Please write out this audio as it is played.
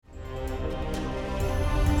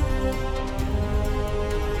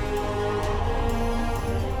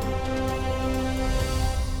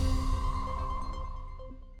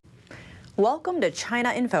Welcome to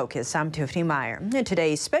China in Focus. I'm Tiffany Meyer. In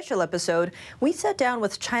today's special episode, we sat down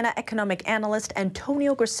with China economic analyst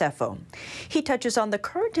Antonio Graceffo. He touches on the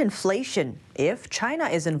current inflation, if China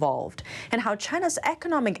is involved, and how China's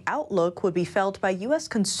economic outlook would be felt by U.S.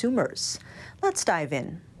 consumers. Let's dive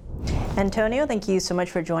in. Antonio, thank you so much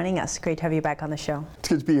for joining us. Great to have you back on the show. It's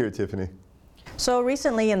good to be here, Tiffany. So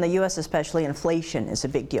recently in the U.S. especially, inflation is a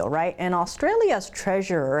big deal, right? And Australia's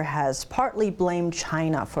treasurer has partly blamed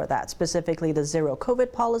China for that, specifically the zero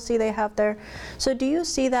COVID policy they have there. So do you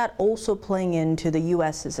see that also playing into the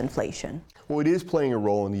U.S.'s inflation? Well, it is playing a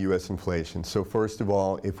role in the U.S. inflation. So first of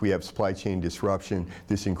all, if we have supply chain disruption,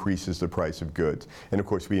 this increases the price of goods. And of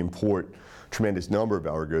course, we import tremendous number of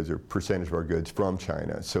our goods or percentage of our goods from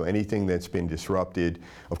China. So anything that's been disrupted,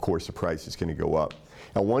 of course, the price is going to go up.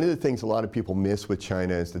 Now, one of the things a lot of people miss with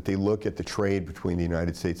China is that they look at the trade between the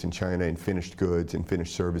United States and China in finished goods and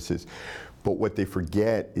finished services. But what they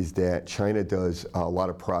forget is that China does a lot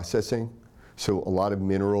of processing. So a lot of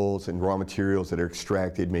minerals and raw materials that are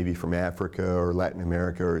extracted maybe from Africa or Latin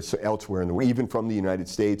America or elsewhere in the world, even from the United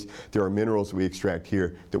States, there are minerals we extract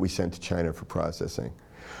here that we send to China for processing.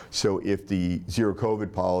 So if the zero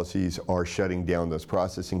COVID policies are shutting down those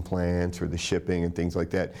processing plants or the shipping and things like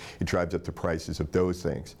that, it drives up the prices of those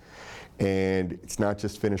things. And it's not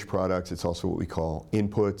just finished products, it's also what we call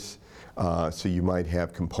inputs. So you might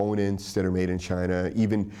have components that are made in China.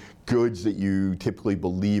 Even goods that you typically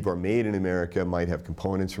believe are made in America might have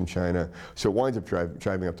components from China. So it winds up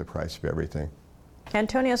driving up the price of everything.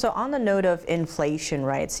 Antonio, so on the note of inflation,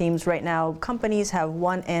 right, it seems right now companies have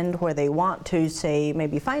one end where they want to, say,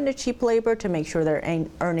 maybe find a cheap labor to make sure they're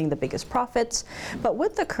earning the biggest profits. But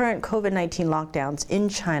with the current COVID-19 lockdowns in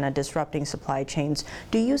China disrupting supply chains,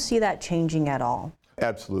 do you see that changing at all?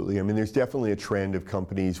 Absolutely. I mean, there's definitely a trend of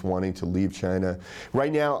companies wanting to leave China.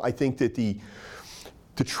 Right now, I think that the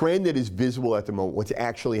trend that is visible at the moment, what's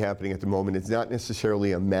actually happening at the moment, is not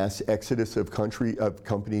necessarily a mass exodus of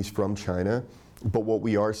companies from China. But what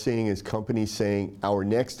we are seeing is companies saying our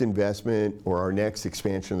next investment or our next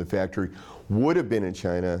expansion of the factory would have been in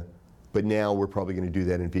China, but now we're probably going to do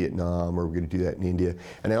that in Vietnam or we're going to do that in India.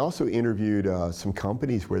 And I also interviewed some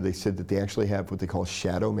companies where they said that they actually have what they call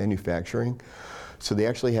shadow manufacturing. So they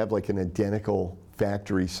actually have like an identical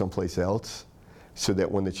factory someplace else, so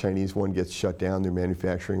that when the Chinese one gets shut down, they're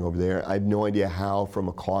manufacturing over there. I have no idea how, from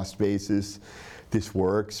a cost basis, this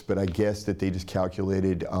works, but I guess that they just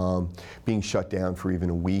calculated being shut down for even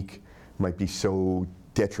a week might be so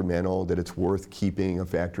detrimental that it's worth keeping a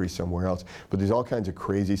factory somewhere else. But there's all kinds of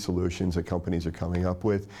crazy solutions that companies are coming up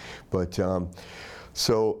with. But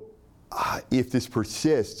if this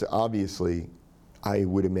persists, obviously, I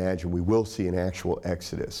would imagine we will see an actual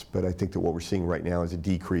exodus. But I think that what we're seeing right now is a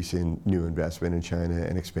decrease in new investment in China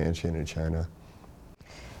and expansion in China.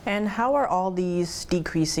 And how are all these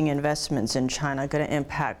decreasing investments in China going to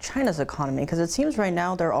impact China's economy? Because it seems right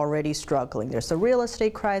now they're already struggling. There's the real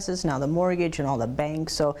estate crisis, now the mortgage and all the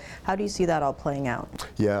banks. So how do you see that all playing out?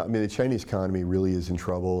 Yeah, I mean, the Chinese economy really is in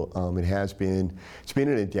trouble. It's been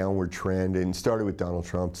in a downward trend, and started with Donald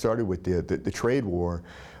Trump, started with the trade war.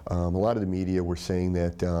 A lot of the media were saying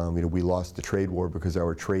that we lost the trade war because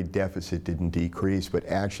our trade deficit didn't decrease, but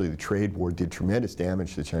actually the trade war did tremendous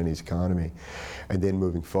damage to the Chinese economy. And then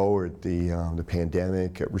moving forward, the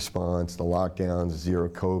pandemic response, the lockdowns, zero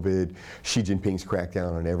COVID, Xi Jinping's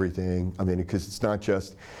crackdown on everything. I mean, because it's not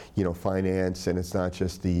just finance, and it's not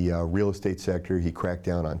just the real estate sector. He cracked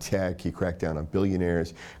down on tech, he cracked down on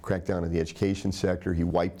billionaires, cracked down on the education sector. He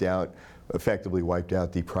effectively wiped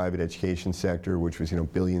out the private education sector, which was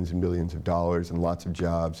billions and billions of dollars and lots of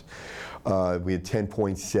jobs. We had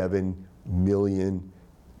 10.7 million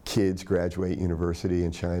kids graduate university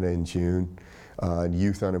in China in June.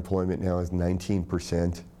 Youth unemployment now is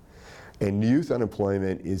 19%. And youth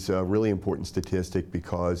unemployment is a really important statistic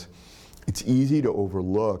because it's easy to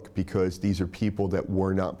overlook, because these are people that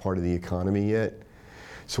were not part of the economy yet.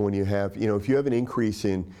 So when you have, if you have an increase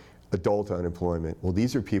in adult unemployment, well,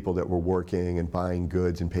 these are people that were working and buying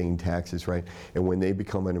goods and paying taxes, right? And when they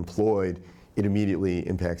become unemployed, it immediately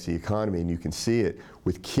impacts the economy, and you can see it.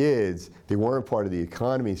 With kids, they weren't part of the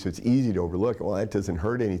economy, so it's easy to overlook. Well, that doesn't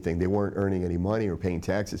hurt anything. They weren't earning any money or paying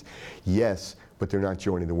taxes. Yes, but they're not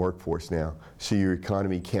joining the workforce now. So your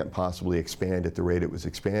economy can't possibly expand at the rate it was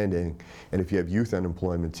expanding. And if you have youth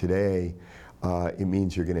unemployment today, it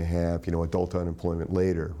means you're going to have, adult unemployment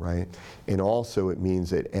later, right? And also it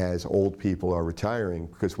means that as old people are retiring,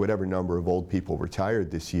 because whatever number of old people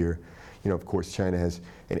retired this year, of course, China has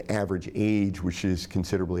an average age which is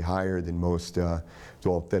considerably higher than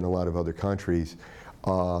than a lot of other countries.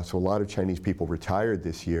 So a lot of Chinese people retired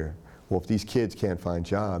this year. Well, if these kids can't find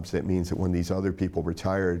jobs, that means that when these other people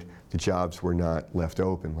retired, the jobs were not left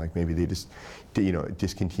open. Like maybe they just,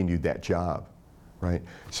 discontinued that job, right?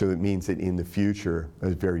 So it means that in the future, a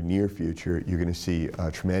very near future, you're going to see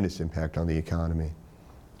a tremendous impact on the economy.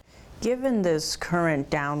 Given this current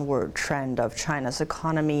downward trend of China's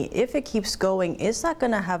economy, if it keeps going, is that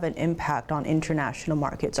going to have an impact on international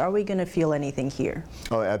markets? Are we going to feel anything here?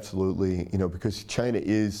 Oh, absolutely. Because China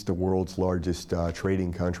is the world's largest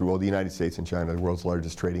trading country. Well, the United States and China are the world's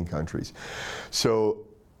largest trading countries. So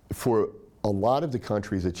for a lot of the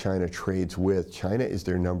countries that China trades with, China is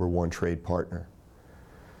their #1 trade partner.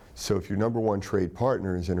 So if your #1 trade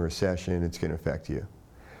partner is in a recession, it's going to affect you.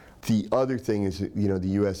 The other thing is that,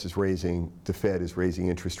 the Fed is raising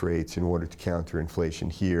interest rates in order to counter inflation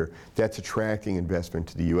here. That's attracting investment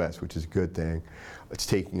to the U.S., which is a good thing. It's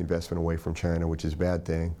taking investment away from China, which is a bad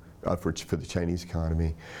thing for the Chinese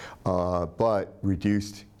economy. But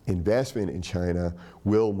reduced investment in China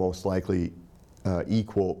will most likely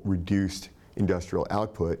equal reduced industrial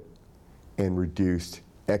output and reduced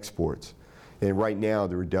exports. And right now,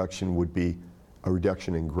 the reduction would be a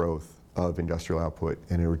reduction in growth of industrial output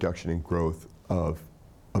and a reduction in growth of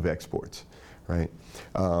exports, right?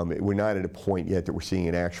 We're not at a point yet that we're seeing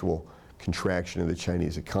an actual contraction of the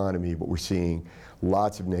Chinese economy, but we're seeing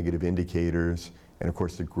lots of negative indicators, and of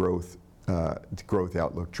course the growth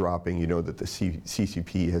outlook dropping. You know that the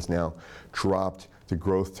CCP has now dropped the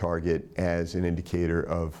growth target as an indicator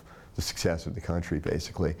of the success of the country,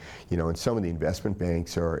 basically. And some of the investment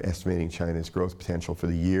banks are estimating China's growth potential for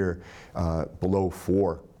the year below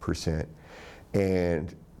 4%.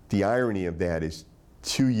 And the irony of that is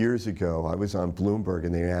 2 years ago, I was on Bloomberg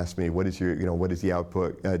and they asked me, what is the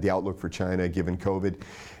outlook for China given COVID?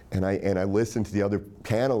 And I listened to the other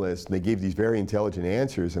panelists and they gave these very intelligent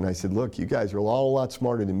answers. And I said, look, you guys are all a lot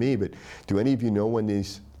smarter than me, but do any of you know when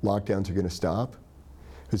these lockdowns are going to stop?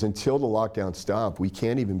 Because until the lockdowns stop, we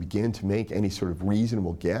can't even begin to make any sort of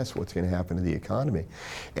reasonable guess what's going to happen to the economy.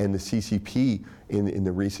 And the CCP in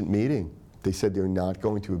the recent meeting, they said they're not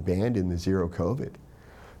going to abandon the zero COVID.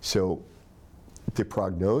 So the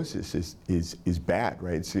prognosis is bad,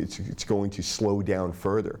 right? It's going to slow down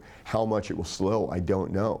further. How much it will slow, I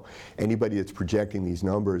don't know. Anybody that's projecting these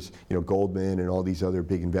numbers, Goldman and all these other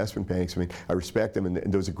big investment banks, I respect them, and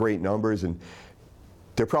those are great numbers, and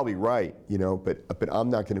they're probably right, but I'm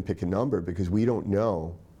not going to pick a number because we don't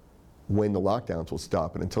know when the lockdowns will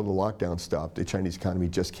stop. And until the lockdowns stop, the Chinese economy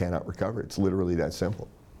just cannot recover. It's literally that simple.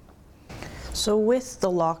 So with the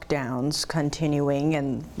lockdowns continuing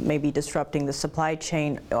and maybe disrupting the supply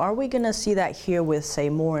chain, are we going to see that here with, say,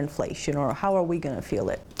 more inflation, or how are we going to feel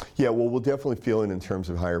it? Yeah, well, we'll definitely feel it in terms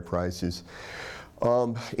of higher prices.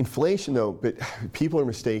 Inflation, though, but people are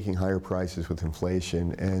mistaking higher prices with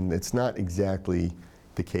inflation, and it's not exactly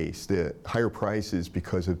the case. The higher prices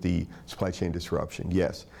because of the supply chain disruption,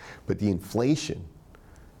 yes, but the inflation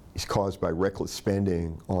is caused by reckless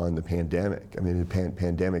spending on the pandemic.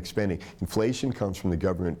 Pandemic spending. Inflation comes from the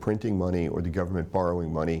government printing money or the government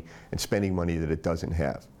borrowing money and spending money that it doesn't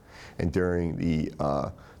have. And during the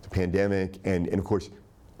pandemic, and of course,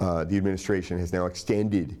 the administration has now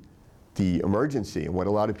extended the emergency. And what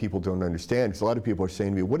a lot of people don't understand, because a lot of people are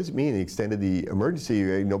saying to me, what does it mean they extended the emergency?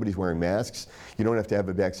 Nobody's wearing masks. You don't have to have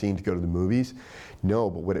a vaccine to go to the movies. No,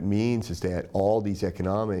 but what it means is that all these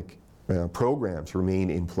economic programs remain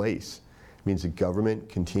in place. It means the government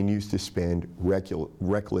continues to spend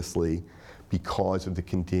recklessly because of the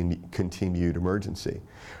continued emergency.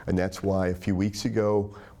 And that's why a few weeks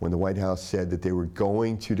ago, when the White House said that they were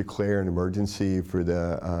going to declare an emergency for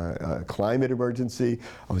the climate emergency,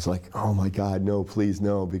 I was like, oh my God, no, please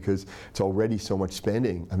no, because it's already so much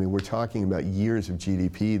spending. We're talking about years of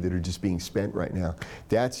GDP that are just being spent right now.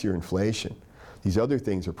 That's your inflation. These other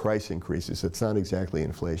things are price increases. It's not exactly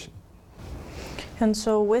inflation. And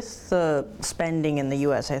so with the spending in the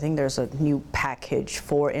U.S., I think there's a new package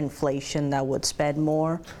for inflation that would spend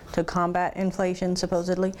more to combat inflation,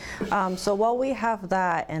 supposedly. So while we have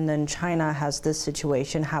that and then China has this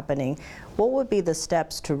situation happening, what would be the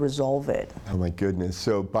steps to resolve it? Oh my goodness.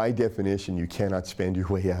 So by definition, you cannot spend your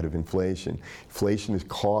way out of inflation. Inflation is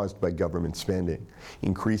caused by government spending.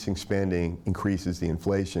 Increasing spending increases the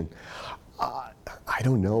inflation. I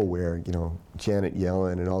don't know where, Janet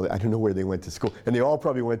Yellen and all that, I don't know where they went to school. And they all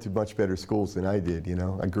probably went to much better schools than I did,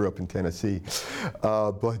 I grew up in Tennessee.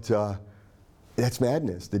 But that's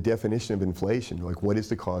madness. The definition of inflation, like what is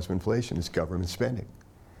the cause of inflation? It's government spending.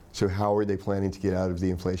 So how are they planning to get out of the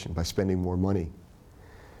inflation? By spending more money.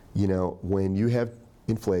 When you have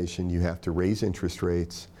inflation, you have to raise interest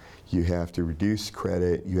rates, You have to reduce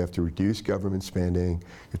credit, you have to reduce government spending,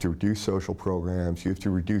 you have to reduce social programs, you have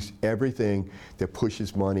to reduce everything that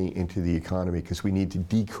pushes money into the economy, because we need to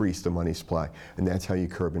decrease the money supply, and that's how you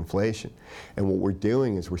curb inflation. And what we're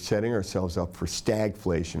doing is we're setting ourselves up for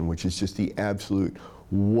stagflation, which is just the absolute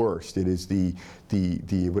worst. It is the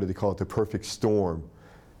what do they call it, the perfect storm,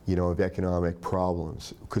 you know, of economic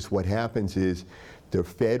problems. Because what happens is the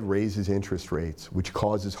Fed raises interest rates, which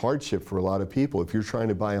causes hardship for a lot of people. If you're trying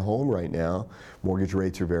to buy a home right now, mortgage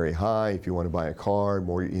rates are very high. If you want to buy a car,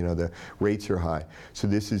 the rates are high. So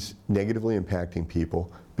this is negatively impacting people.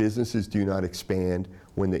 Businesses do not expand.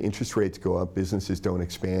 When the interest rates go up, businesses don't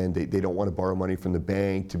expand. They don't want to borrow money from the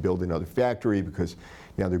bank to build another factory, because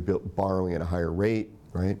now they're borrowing at a higher rate,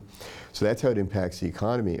 right? So that's how it impacts the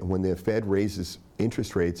economy. And when the Fed raises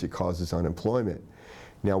interest rates, it causes unemployment.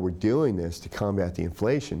 Now we're doing this to combat the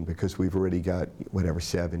inflation, because we've already got whatever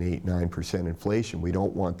 7, 8, 9% inflation. We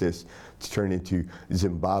don't want this to turn into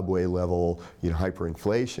Zimbabwe level,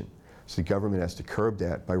 hyperinflation. So the government has to curb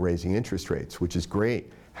that by raising interest rates, which is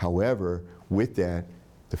great. However, with that,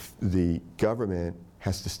 the government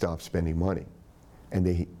has to stop spending money, and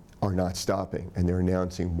they are not stopping, and they're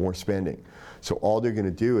announcing more spending. So all they're going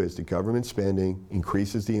to do is the government spending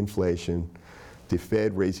increases the inflation, the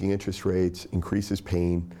Fed raising interest rates increases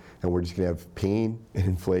pain, and we're just going to have pain and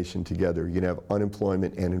inflation together. You're going to have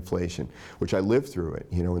unemployment and inflation, which I lived through it.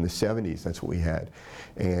 In the 70s, that's what we had,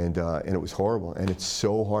 and it was horrible. And it's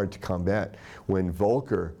so hard to combat. When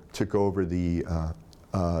Volcker took over the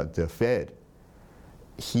Fed,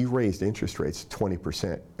 he raised interest rates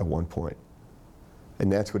 20% at one point,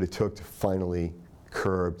 and that's what it took to finally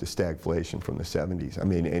curb the stagflation from the 70s. I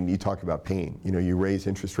mean, and you talk about pain. You raise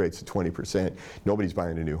interest rates to 20%. Nobody's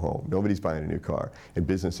buying a new home. Nobody's buying a new car, and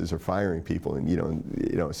businesses are firing people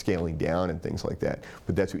and scaling down and things like that.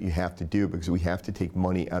 But that's what you have to do, because we have to take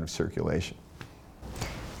money out of circulation.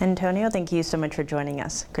 Antonio, thank you so much for joining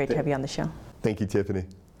us. Great to have you on the show. Thank you, Tiffany.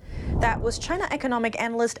 That was China economic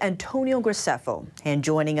analyst Antonio Graceffo. And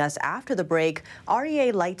joining us after the break,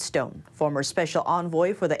 R.E.A. Lightstone, former special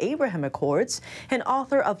envoy for the Abraham Accords and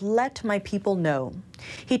author of Let My People Know.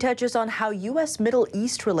 He touches on how U.S. Middle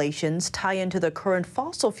East relations tie into the current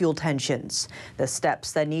fossil fuel tensions, the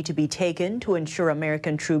steps that need to be taken to ensure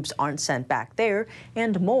American troops aren't sent back there,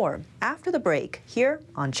 and more after the break here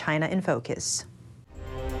on China in Focus.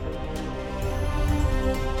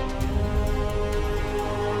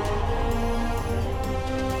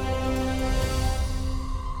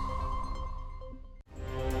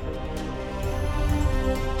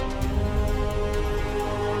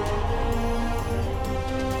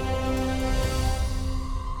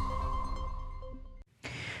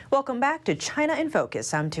 Welcome back to China in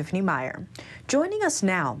Focus. I'm Tiffany Meyer. Joining us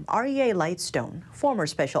now, R.E.A. Lightstone, former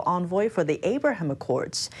special envoy for the Abraham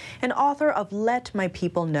Accords and author of Let My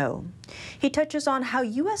People Know. He touches on how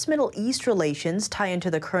U.S. Middle East relations tie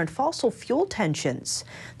into the current fossil fuel tensions,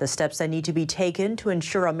 the steps that need to be taken to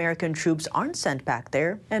ensure American troops aren't sent back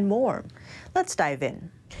there, and more. Let's dive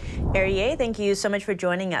in. R.E.A., thank you so much for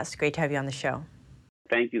joining us. Great to have you on the show.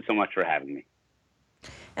 Thank you so much for having me.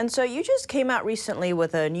 And so you just came out recently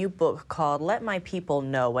with a new book called Let My People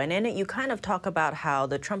Know, and in it you kind of talk about how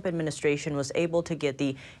the Trump administration was able to get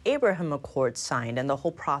the Abraham Accords signed and the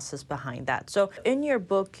whole process behind that. So in your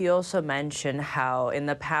book you also mention how in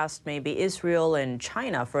the past maybe Israel and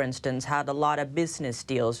China, for instance, had a lot of business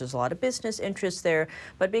deals. There's a lot of business interests there,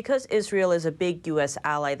 but because Israel is a big U.S.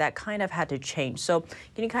 ally, that kind of had to change. So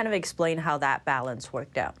can you kind of explain how that balance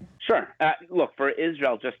worked out? Sure. Look, for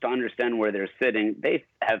Israel, just to understand where they're sitting, they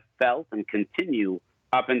have felt and continue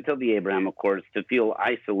up until the Abraham Accords to feel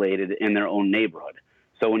isolated in their own neighborhood.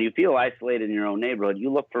 So when you feel isolated in your own neighborhood,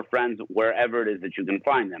 you look for friends wherever it is that you can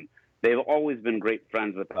find them. They've always been great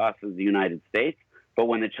friends with us as the United States, but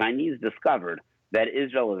when the Chinese discovered that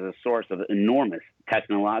Israel is a source of enormous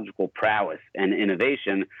technological prowess and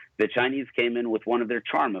innovation, the Chinese came in with one of their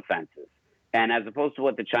charm offenses. And as opposed to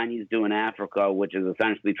what the Chinese do in Africa, which is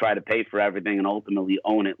essentially try to pay for everything and ultimately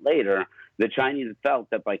own it later, the Chinese felt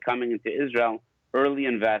that by coming into Israel, early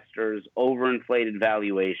investors, overinflated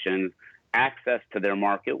valuations, access to their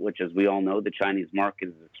market, which as we all know, the Chinese market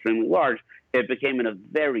is extremely large, it became a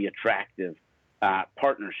very attractive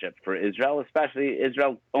partnership for Israel, especially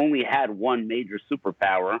Israel only had one major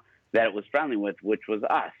superpower that it was friendly with, which was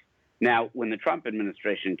us. Now, when the Trump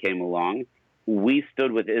administration came along, we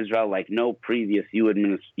stood with Israel like no previous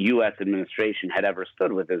U.S. administration had ever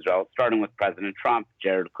stood with Israel, starting with President Trump,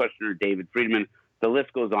 Jared Kushner, David Friedman. The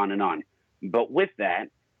list goes on and on. But with that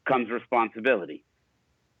comes responsibility.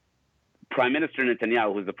 Prime Minister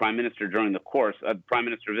Netanyahu, who's the Prime Minister Prime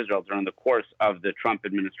Minister of Israel during the course of the Trump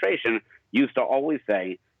administration, used to always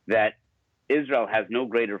say that Israel has no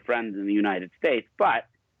greater friend than the United States, but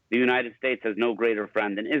the United States has no greater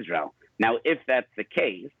friend than Israel. Now, if that's the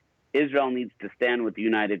case, Israel needs to stand with the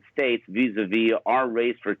United States vis-a-vis our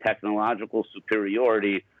race for technological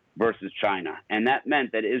superiority versus China. And that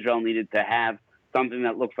meant that Israel needed to have something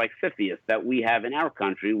that looks like CFIUS that we have in our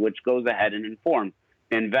country, which goes ahead and informs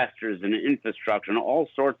investors and infrastructure and all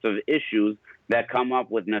sorts of issues that come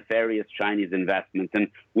up with nefarious Chinese investments. And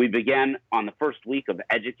we began on the first week of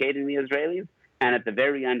educating the Israelis, and at the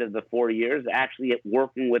very end of the 4 years, actually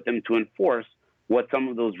working with them to enforce what some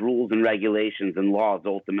of those rules and regulations and laws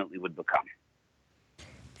ultimately would become.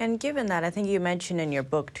 And given that, I think you mentioned in your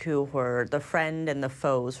book, too, where the friend and the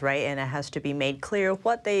foes, right? And it has to be made clear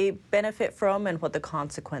what they benefit from and what the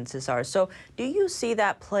consequences are. So do you see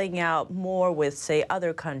that playing out more with, say,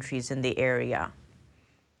 other countries in the area?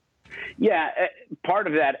 Yeah, part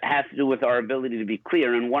of that has to do with our ability to be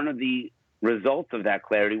clear. And one of the results of that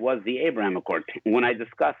clarity was the Abraham Accord. When I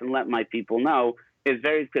discuss and let my people know, it's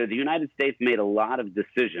very clear. The United States made a lot of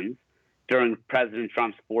decisions during President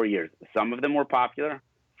Trump's 4 years. Some of them were popular.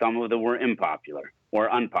 Some of them were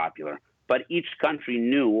unpopular. But each country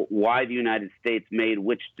knew why the United States made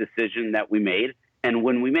which decision that we made and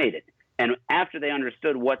when we made it. And after they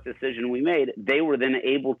understood what decision we made, they were then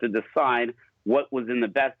able to decide what was in the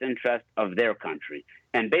best interest of their country.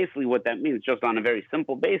 And basically what that means, just on a very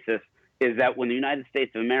simple basis, is that when the United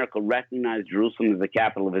States of America recognized Jerusalem as the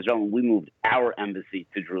capital of Israel and we moved our embassy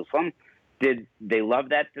to Jerusalem, did they love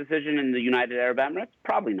that decision in the United Arab Emirates?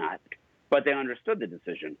 Probably not. But they understood the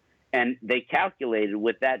decision. And they calculated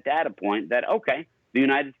with that data point that, okay, the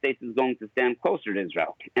United States is going to stand closer to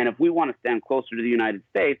Israel. And if we want to stand closer to the United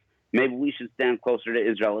States, maybe we should stand closer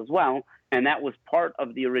to Israel as well. And that was part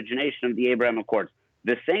of the origination of the Abraham Accords.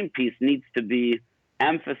 The same piece needs to be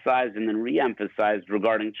emphasized and then re-emphasized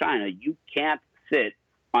regarding China. You can't sit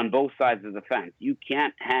on both sides of the fence. You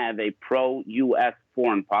can't have a pro-U.S.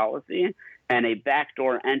 foreign policy and a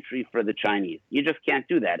backdoor entry for the Chinese. You just can't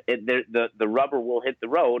do that. The rubber will hit the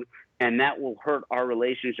road, and that will hurt our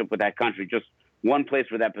relationship with that country. Just one place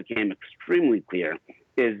where that became extremely clear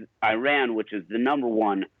is Iran, which is the number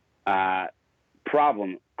one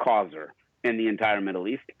problem causer in the entire Middle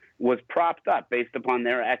East, was propped up based upon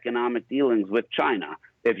their economic dealings with China.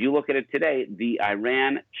 If you look at it today, the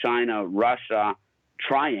Iran, China, Russia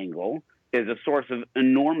triangle is a source of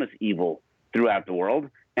enormous evil throughout the world.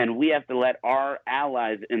 And we have to let our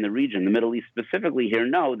allies in the region, the Middle East specifically here,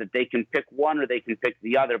 know that they can pick one or they can pick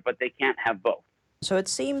the other, but they can't have both. So it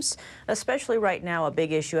seems, especially right now, a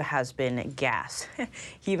big issue has been gas,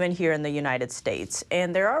 even here in the United States.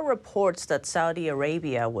 And there are reports that Saudi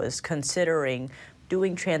Arabia was considering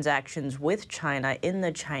doing transactions with China in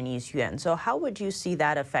the Chinese yuan. So how would you see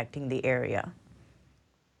that affecting the area?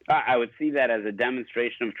 I would see that as a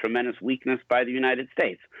demonstration of tremendous weakness by the United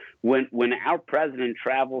States. When our president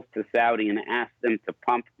travels to Saudi and asks them to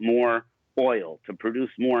pump more oil, to produce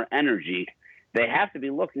more energy, they have to be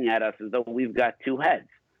looking at us as though we've got two heads.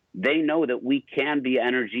 They know that we can be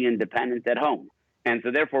energy independent at home. And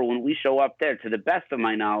so therefore, when we show up there, to the best of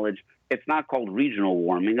my knowledge, it's not called regional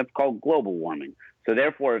warming, it's called global warming. So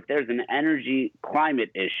therefore, if there's an energy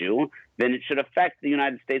climate issue, then it should affect the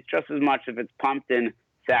United States just as much if it's pumped in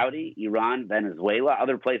Saudi, Iran, Venezuela,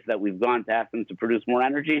 other places that we've gone to ask them to produce more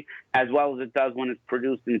energy, as well as it does when it's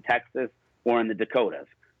produced in Texas or in the Dakotas.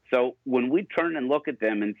 So when we turn and look at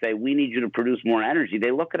them and say, we need you to produce more energy,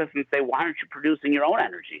 they look at us and say, why aren't you producing your own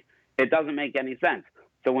energy? It doesn't make any sense.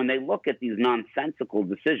 So when they look at these nonsensical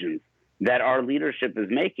decisions that our leadership is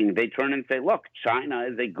making, they turn and say, look, China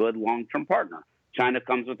is a good long-term partner. China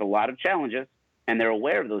comes with a lot of challenges, and they're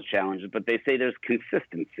aware of those challenges, but they say there's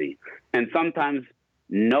consistency. And sometimes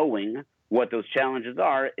knowing what those challenges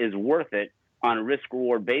are is worth it on a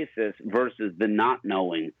risk-reward basis versus the not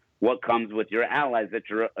knowing what comes with your allies that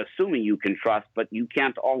you're assuming you can trust, but you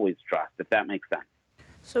can't always trust, if that makes sense.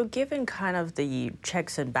 So given kind of the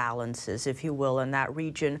checks and balances, if you will, in that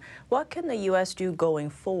region, what can the U.S. do going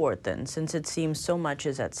forward then, since it seems so much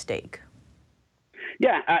is at stake?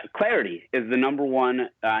 Yeah, clarity is the number one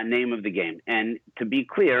name of the game. And to be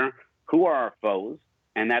clear, who are our foes?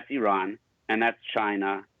 And that's Iran, and that's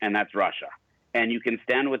China, and that's Russia. And you can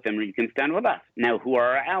stand with them or you can stand with us. Now, who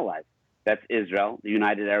are our allies? That's Israel, the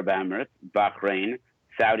United Arab Emirates, Bahrain,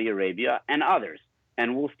 Saudi Arabia, and others.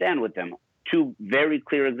 And we'll stand with them. Two very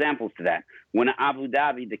clear examples to that. When Abu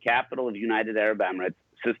Dhabi, the capital of United Arab Emirates,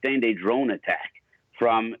 sustained a drone attack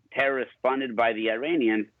from terrorists funded by the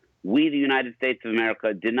Iranians, we, the United States of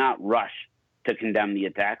America, did not rush to condemn the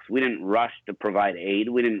attacks. We didn't rush to provide aid.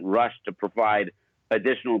 We didn't rush to provide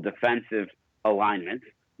additional defensive alignments.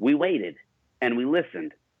 We waited and we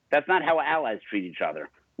listened. That's not how allies treat each other.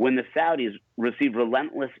 When the Saudis receive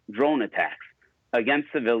relentless drone attacks against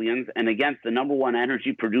civilians and against the number one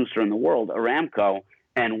energy producer in the world, Aramco,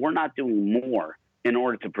 and we're not doing more in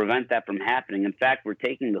order to prevent that from happening. In fact, we're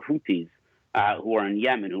taking the Houthis, who are in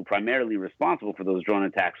Yemen, who are primarily responsible for those drone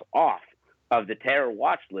attacks, off of the terror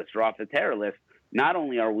watch list or off the terror list. Not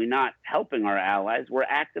only are we not helping our allies, we're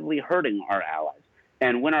actively hurting our allies.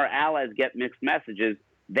 And when our allies get mixed messages,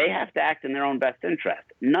 they have to act in their own best interest.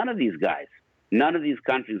 None of these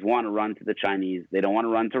countries want to run to the Chinese. They don't want to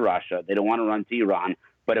run to Russia. They don't want to run to Iran.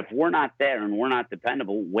 But if we're not there and we're not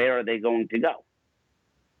dependable, where are they going to go?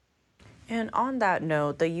 And on that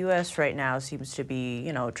note, the U.S. right now seems to be,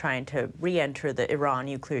 trying to re-enter the Iran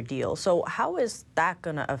nuclear deal. So how is that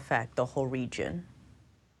going to affect the whole region?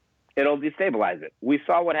 It'll destabilize it. We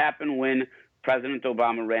saw what happened when President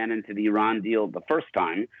Obama ran into the Iran deal the first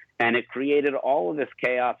time, and it created all of this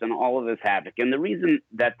chaos and all of this havoc. And the reason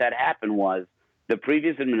that happened was the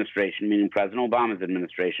previous administration, meaning President Obama's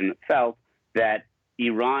administration, felt that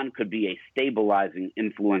Iran could be a stabilizing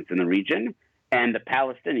influence in the region, and the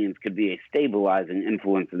Palestinians could be a stabilizing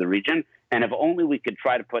influence in the region. And if only we could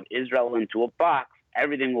try to put Israel into a box,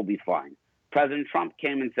 everything will be fine. President Trump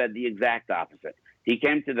came and said the exact opposite. He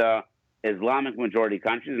came to the Islamic majority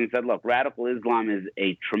countries and said, look, radical Islam is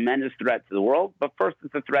a tremendous threat to the world, but first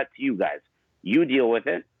it's a threat to you guys. You deal with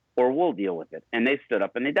it or we'll deal with it. And they stood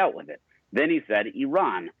up and they dealt with it. Then he said,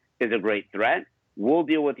 Iran is a great threat. We'll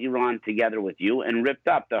deal with Iran together with you, and ripped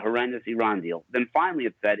up the horrendous Iran deal. Then finally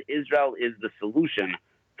it said Israel is the solution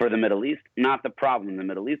for the Middle East, not the problem in the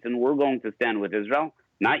Middle East. And we're going to stand with Israel,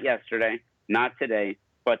 not yesterday, not today,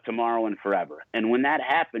 but tomorrow and forever. And when that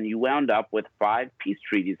happened, you wound up with 5 peace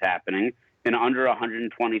treaties happening in under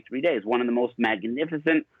 123 days, one of the most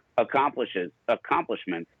magnificent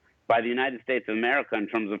accomplishments by the United States of America in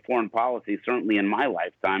terms of foreign policy, certainly in my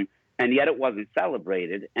lifetime. And yet it wasn't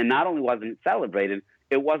celebrated. And not only wasn't it celebrated,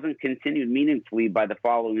 it wasn't continued meaningfully by the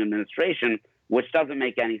following administration, which doesn't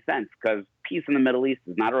make any sense, because peace in the Middle East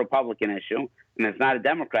is not a Republican issue, and it's not a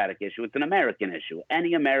Democratic issue. It's an American issue.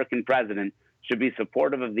 Any American president should be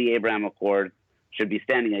supportive of the Abraham Accords, should be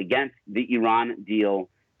standing against the Iran deal,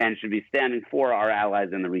 and should be standing for our allies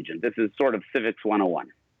in the region. This is sort of civics 101.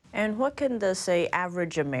 And what can the, say,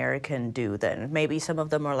 average American do then? Maybe some of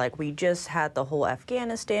them are like, we just had the whole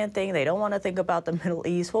Afghanistan thing. They don't want to think about the Middle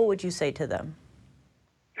East. What would you say to them?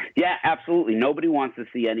 Yeah, absolutely. Nobody wants to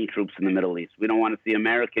see any troops in the Middle East. We don't want to see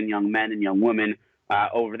American young men and young women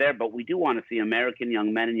over there, but we do want to see American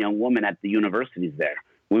young men and young women at the universities there.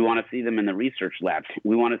 We want to see them in the research labs.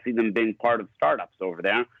 We want to see them being part of startups over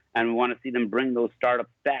there, and we want to see them bring those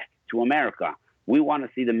startups back to America. We want to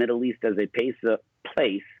see the Middle East as a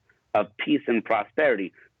place of peace and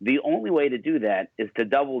prosperity. The only way to do that is to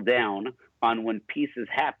double down on when peace is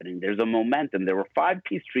happening. There's a momentum. There were 5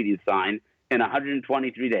 peace treaties signed in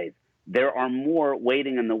 123 days. There are more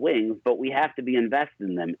waiting in the wings, but we have to be invested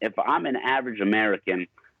in them. If I'm an average American,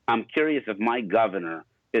 I'm curious if my governor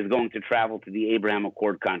is going to travel to the Abraham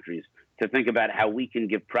Accord countries to think about how we can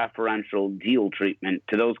give preferential deal treatment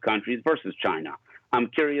to those countries versus China. I'm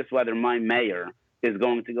curious whether my mayor is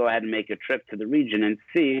going to go ahead and make a trip to the region and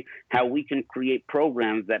see how we can create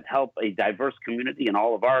programs that help a diverse community in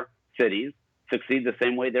all of our cities succeed the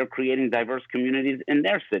same way they're creating diverse communities in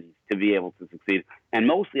their cities to be able to succeed. And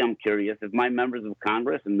mostly I'm curious if my members of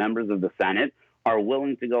Congress and members of the Senate are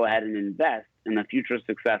willing to go ahead and invest in the future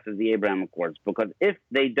success of the Abraham Accords. Because if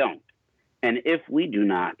they don't, and if we do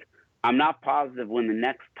not, I'm not positive when the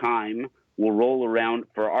next time will roll around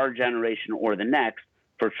for our generation or the next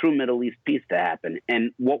for true Middle East peace to happen.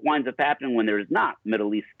 And what winds up happening when there is not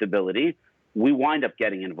Middle East stability, we wind up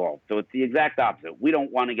getting involved. So it's the exact opposite. We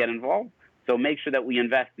don't want to get involved, so make sure that we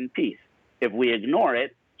invest in peace. If we ignore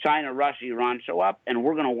it, China, Russia, Iran show up, and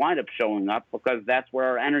we're going to wind up showing up because that's where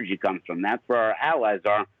our energy comes from. That's where our allies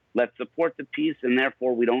are. Let's support the peace, and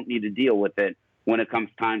therefore we don't need to deal with it when it comes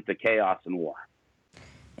time to chaos and war.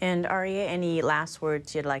 And Aryeh, any last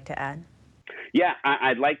words you'd like to add? Yeah,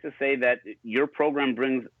 I'd like to say that your program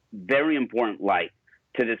brings very important light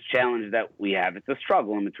to this challenge that we have. It's a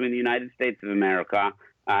struggle in between the United States of America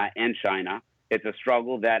and China. It's a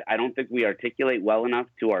struggle that I don't think we articulate well enough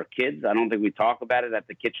to our kids. I don't think we talk about it at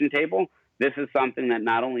the kitchen table. This is something that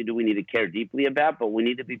not only do we need to care deeply about, but we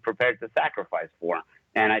need to be prepared to sacrifice for.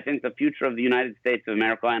 And I think the future of the United States of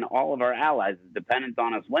America and all of our allies is dependent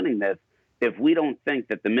on us winning this. If we don't think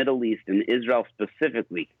that the Middle East and Israel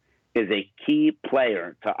specifically is a key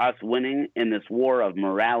player to us winning in this war of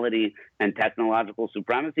morality and technological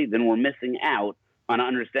supremacy, then we're missing out on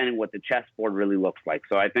understanding what the chessboard really looks like.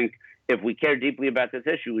 So I think if we care deeply about this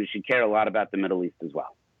issue, we should care a lot about the Middle East as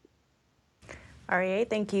well. Aryeh,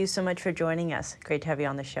 thank you so much for joining us. Great to have you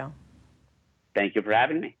on the show. Thank you for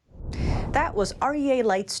having me. That was Aryeh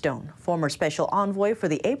Lightstone, former special envoy for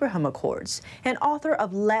the Abraham Accords and author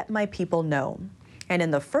of Let My People Know. And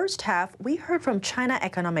in the first half, we heard from China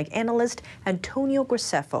economic analyst Antonio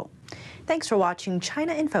Graceffo. Thanks for watching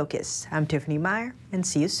China in Focus. I'm Tiffany Meyer, and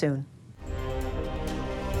see you soon.